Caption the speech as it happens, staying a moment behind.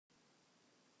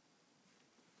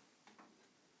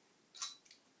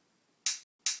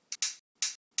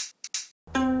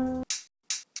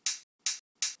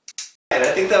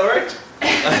Alright, I think that worked.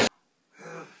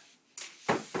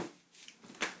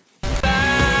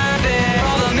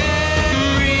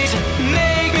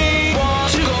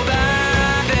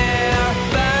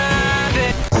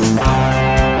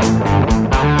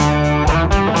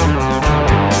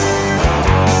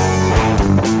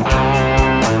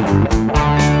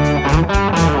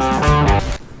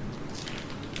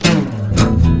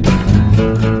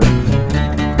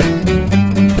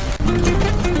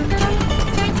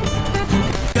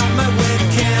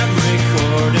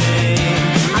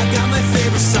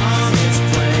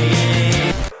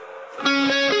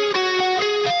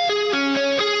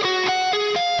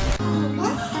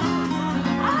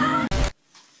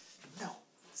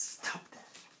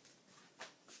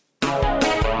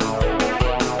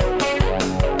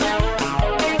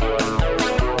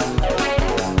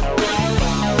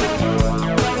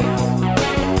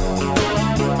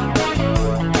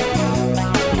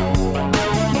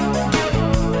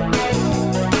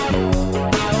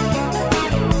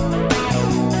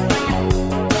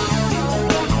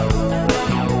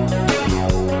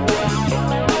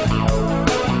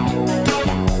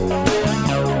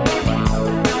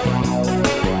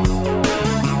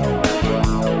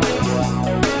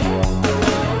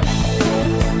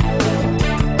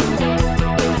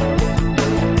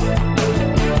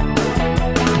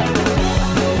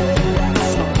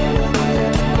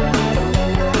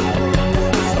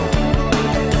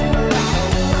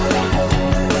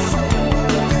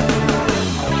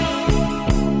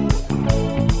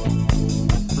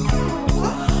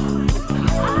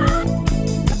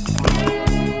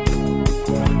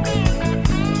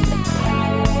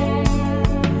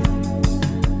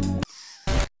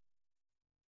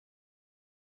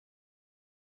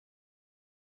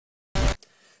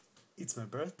 It's my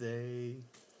birthday.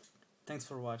 Thanks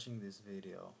for watching this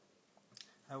video.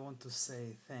 I want to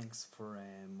say thanks for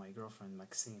my girlfriend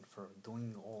Maxine for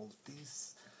doing all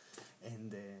this,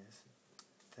 and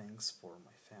thanks for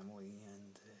my family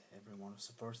and everyone who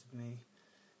supported me.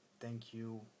 Thank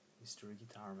you,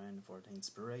 MysteryGuitarMan, for the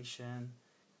inspiration.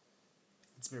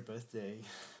 It's my birthday.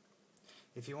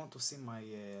 If you want to see my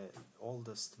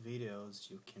oldest videos,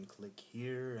 you can click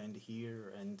here and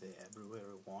everywhere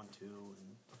you want to.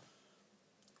 And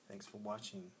thanks for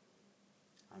watching.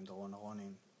 I'm Doron.